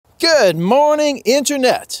Good morning,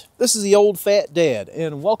 Internet. This is the Old Fat Dad,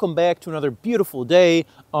 and welcome back to another beautiful day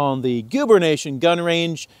on the Goober Nation gun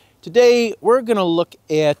range. Today, we're going to look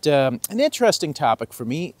at an interesting topic for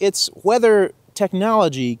me. It's whether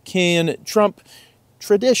technology can trump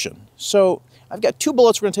tradition. So, I've got two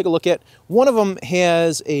bullets we're going to take a look at. One of them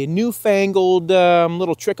has a newfangled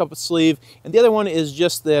little trick up its sleeve, and the other one is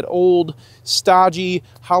just that old, stodgy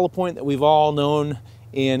hollow point that we've all known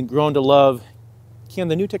and grown to love. Can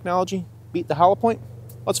the new technology beat the hollow point?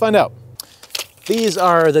 Let's find out. These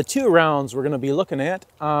are the two rounds we're going to be looking at.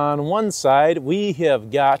 On one side, we have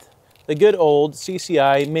got the good old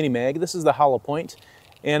CCI Minimag. This is the hollow point.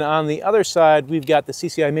 And on the other side, we've got the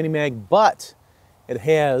CCI Minimag, but it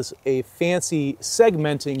has a fancy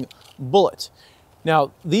segmenting bullet.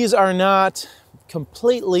 Now, these are not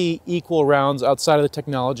completely equal rounds outside of the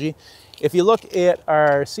technology. If you look at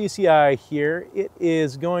our CCI here, it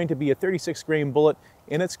is going to be a 36 grain bullet,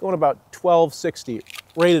 and it's going about 1260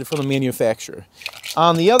 rated from the manufacturer.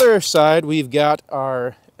 On the other side, we've got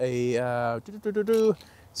our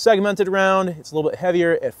segmented round. It's a little bit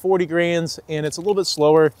heavier at 40 grains, and it's a little bit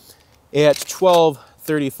slower at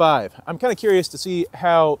 1235. I'm kind of curious to see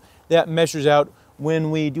how that measures out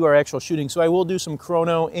when we do our actual shooting. So I will do some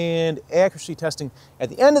chrono and accuracy testing at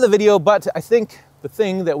the end of the video, but I think the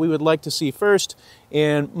thing that we would like to see first,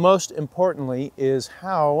 and most importantly, is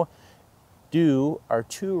how do our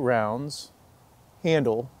two rounds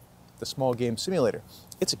handle the small game simulator.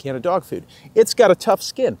 It's a can of dog food. It's got a tough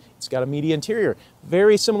skin. It's got a meaty interior.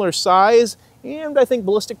 Very similar size, and I think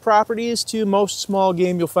ballistic properties to most small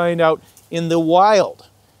game you'll find out in the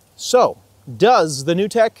wild. So, does the new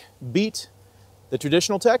tech beat the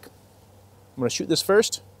traditional tech? I'm going to shoot this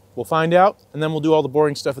first. We'll find out, and then we'll do all the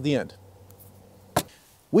boring stuff at the end.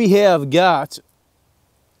 We have got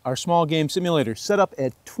our small game simulator set up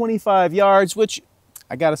at 25 yards, which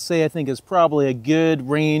I gotta say I think is probably a good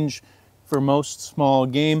range for most small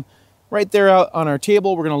game. Right there out on our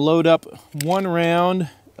table, we're gonna load up one round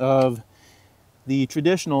of the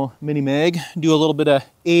traditional Minimag, do a little bit of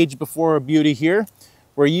age before beauty here.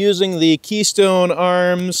 We're using the Keystone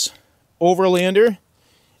Arms Overlander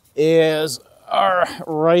as our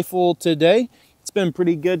rifle today. It's been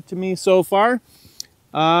pretty good to me so far.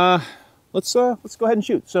 Let's go ahead and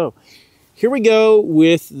shoot. So here we go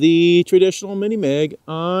with the traditional Minimag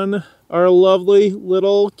on our lovely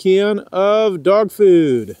little can of dog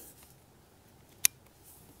food.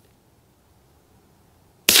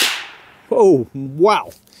 Oh,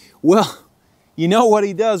 wow. Well, you know what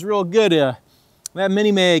he does real good. That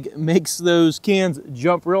Minimag makes those cans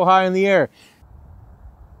jump real high in the air.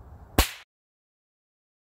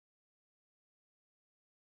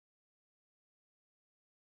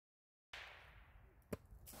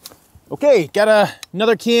 Okay, got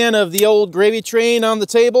another can of the old gravy train on the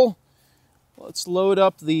table. Let's load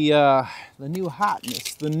up the new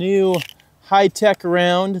hotness, the new high-tech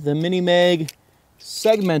round, the Minimag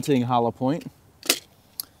Segmenting Hollow Point.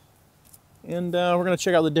 And we're going to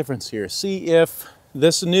check out the difference here. See if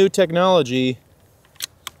this new technology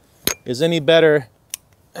is any better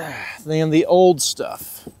than the old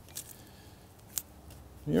stuff.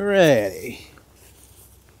 You ready?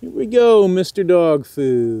 Here we go, Mr. Dog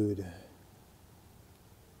Food.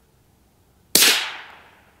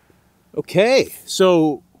 Okay,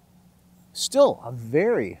 so still a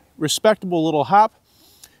very respectable little hop.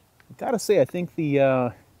 I've got to say, I think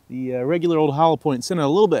the regular old hollow point sent it a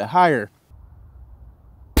little bit higher.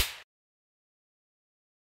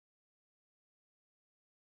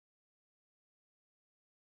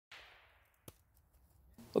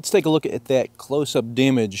 Let's take a look at that close-up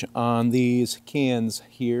damage on these cans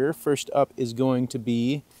here. First up is going to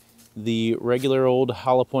be the regular old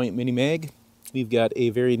hollow point Minimag. We've got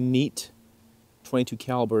a very neat 22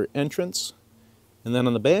 caliber entrance, and then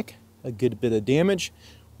on the back a good bit of damage.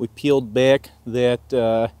 We peeled back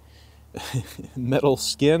that metal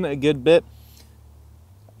skin a good bit.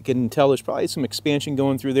 You can tell there's probably some expansion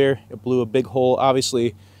going through there. It blew a big hole,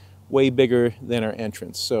 obviously way bigger than our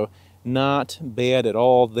entrance, so not bad at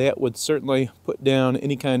all. That would certainly put down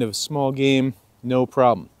any kind of small game, no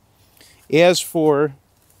problem. As for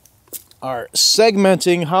our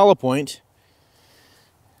segmenting hollow point,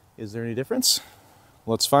 is there any difference?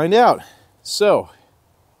 Let's find out. So,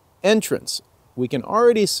 entrance. We can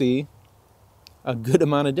already see a good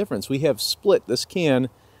amount of difference. We have split this can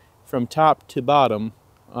from top to bottom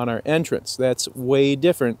on our entrance. That's way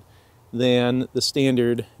different than the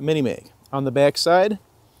standard Minimag. On the back side,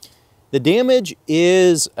 the damage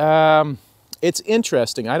is, it's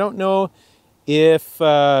interesting. I don't know if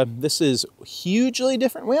this is hugely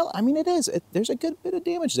different. Well, I mean, it is. There's a good bit of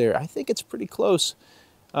damage there. I think it's pretty close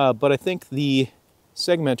but I think the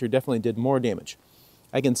segmenter definitely did more damage.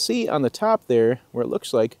 I can see on the top there where it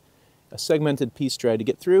looks like a segmented piece tried to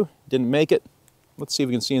get through, didn't make it. Let's see if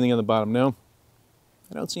we can see anything on the bottom. No,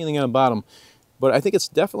 I don't see anything on the bottom, but I think it's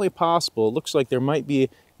definitely possible. It looks like there might be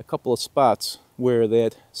a couple of spots where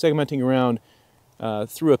that segmenting around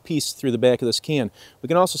threw a piece through the back of this can. We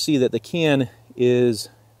can also see that the can is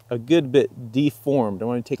a good bit deformed. I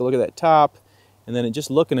want to take a look at that top, and then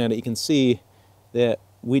just looking at it, you can see that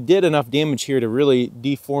we did enough damage here to really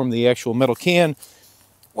deform the actual metal can.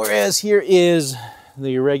 Whereas here is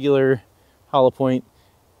the regular hollow point.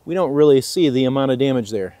 We don't really see the amount of damage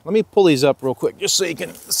there. Let me pull these up real quick just so you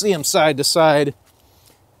can see them side to side.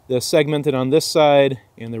 The segmented on this side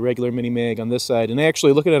and the regular Minimag on this side. And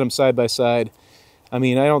actually looking at them side by side, I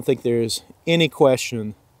mean, I don't think there's any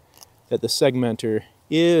question that the segmenter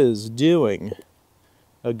is doing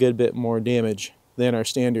a good bit more damage than our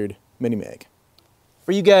standard Minimag.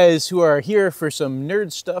 For you guys who are here for some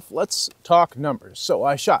nerd stuff, let's talk numbers. So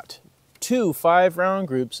I shot 2 5-round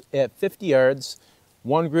groups at 50 yards,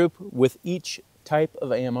 one group with each type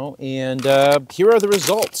of ammo, and here are the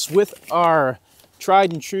results. With our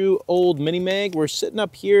tried and true old Minimag, we're sitting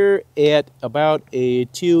up here at about a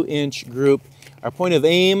 2-inch group. Our point of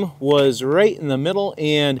aim was right in the middle,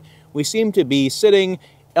 and we seem to be sitting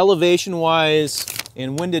elevation-wise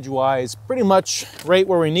and windage-wise pretty much right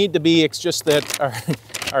where we need to be. It's just that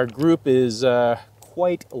our group is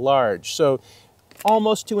quite large. So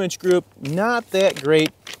almost 2-inch group, not that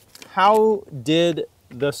great. How did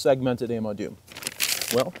the segmented ammo do?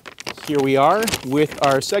 Well, here we are with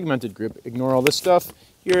our segmented group. Ignore all this stuff.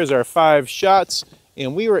 Here's our 5 shots,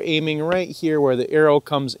 and we were aiming right here where the arrow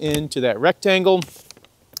comes into that rectangle.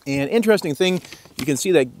 And interesting thing, you can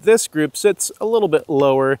see that this group sits a little bit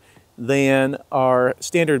lower than our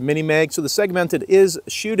standard Minimag. So the segmented is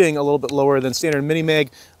shooting a little bit lower than standard Minimag,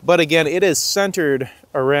 but again, it is centered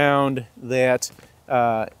around that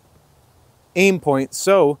aim point.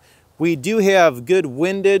 So we do have good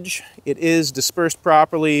windage. It is dispersed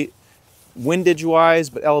properly windage wise,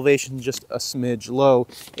 but elevation just a smidge low.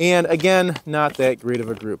 And again, not that great of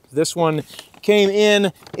a group. This one came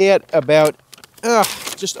in at about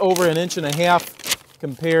just over 1.5 inches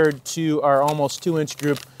compared to our almost 2-inch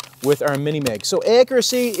group with our Minimag. So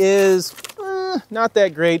accuracy is not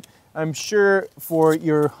that great. I'm sure for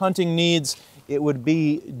your hunting needs, it would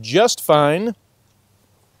be just fine.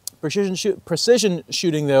 Precision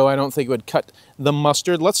shooting, though, I don't think would cut the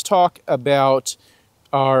mustard. Let's talk about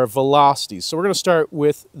our velocities. So we're going to start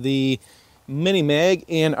with the Minimag,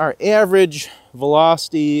 and our average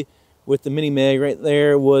velocity with the Minimag right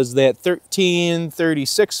there was that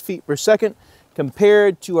 1336 feet per second,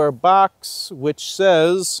 compared to our box, which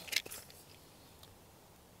says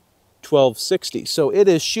 1260. So it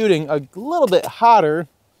is shooting a little bit hotter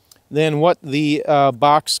than what the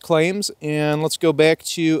box claims. And let's go back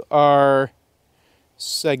to our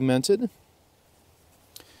segmented.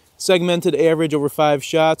 Segmented average over 5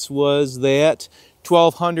 shots was that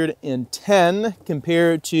 1210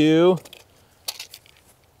 compared to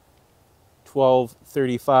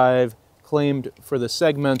 1235 claimed for the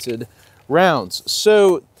segmented rounds.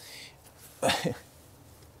 So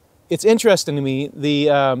it's interesting to me, the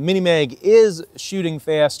Minimag is shooting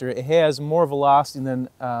faster. It has more velocity than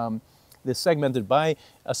the segmented by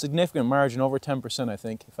a significant margin, over 10%, I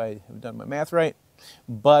think, if I have done my math right.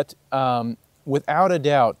 But without a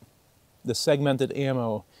doubt, the segmented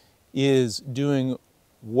ammo is doing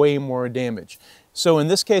way more damage. So in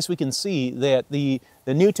this case, we can see that the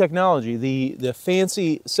new technology, the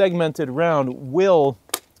fancy segmented round, will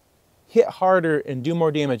hit harder and do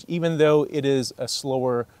more damage, even though it is a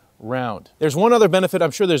slower round. There's one other benefit,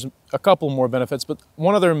 I'm sure there's a couple more benefits, but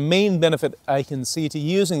one other main benefit I can see to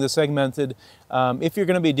using the segmented if you're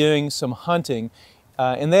going to be doing some hunting,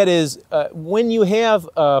 and that is when you have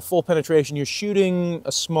full penetration, you're shooting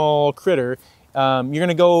a small critter, you're going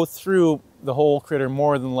to go through the whole critter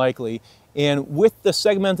more than likely. And with the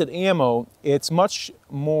segmented ammo, it's much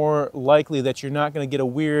more likely that you're not going to get a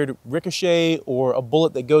weird ricochet or a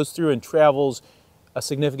bullet that goes through and travels a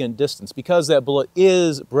significant distance. Because that bullet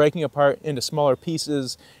is breaking apart into smaller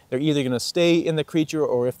pieces, they're either going to stay in the creature,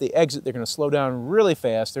 or if they exit, they're going to slow down really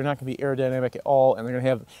fast. They're not going to be aerodynamic at all, and they're going to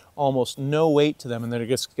have almost no weight to them, and they're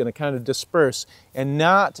just going to kind of disperse and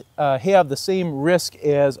not have the same risk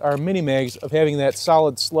as our Minimags of having that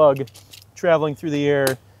solid slug traveling through the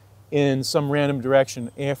air in some random direction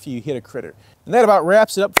after you hit a critter. And that about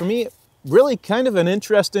wraps it up for me. really kind of an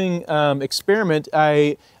interesting experiment.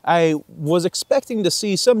 I was expecting to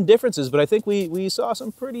see some differences, but I think we saw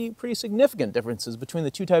some pretty significant differences between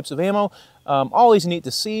the two types of ammo. Always neat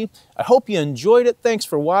to see. I hope you enjoyed it. Thanks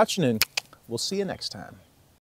for watching, and we'll see you next time.